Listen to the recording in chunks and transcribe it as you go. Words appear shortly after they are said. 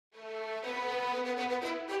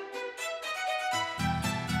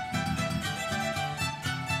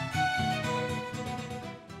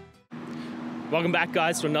Welcome back,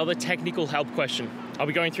 guys, to another technical help question. I'll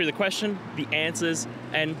be going through the question, the answers,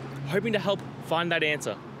 and hoping to help find that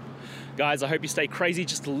answer. Guys, I hope you stay crazy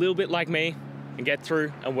just a little bit like me and get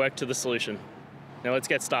through and work to the solution. Now let's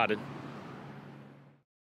get started.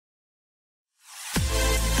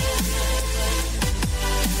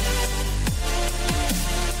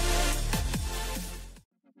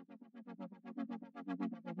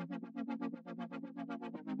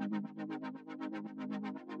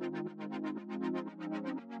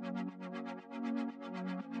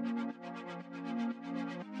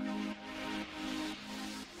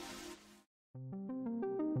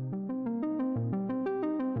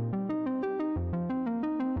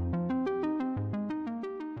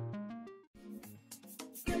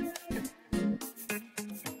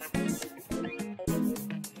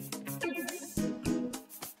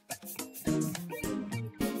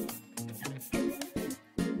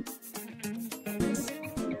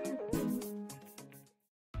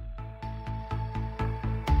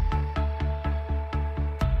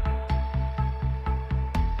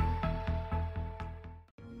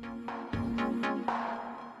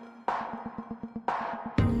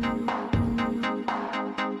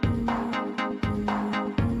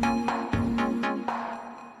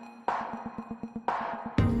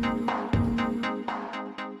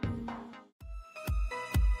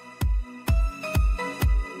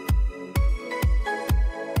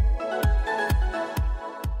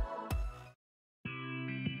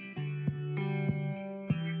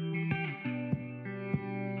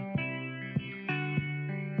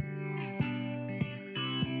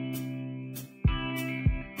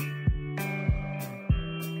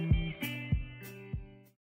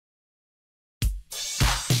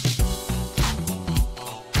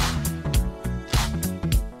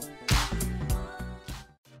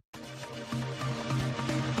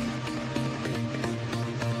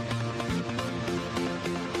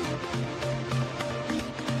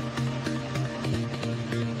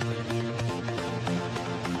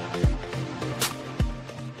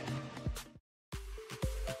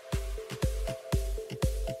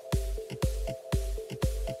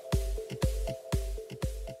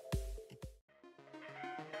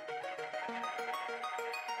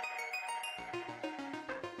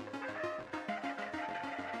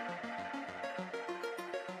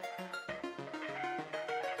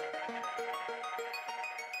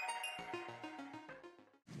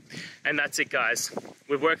 And that's it, guys.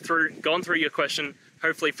 We've gone through your question,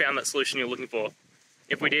 hopefully found that solution you're looking for.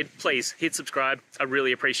 If we did, please hit subscribe. I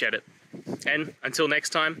really appreciate it. And until next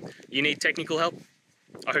time, you need technical help,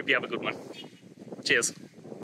 I hope you have a good one. Cheers.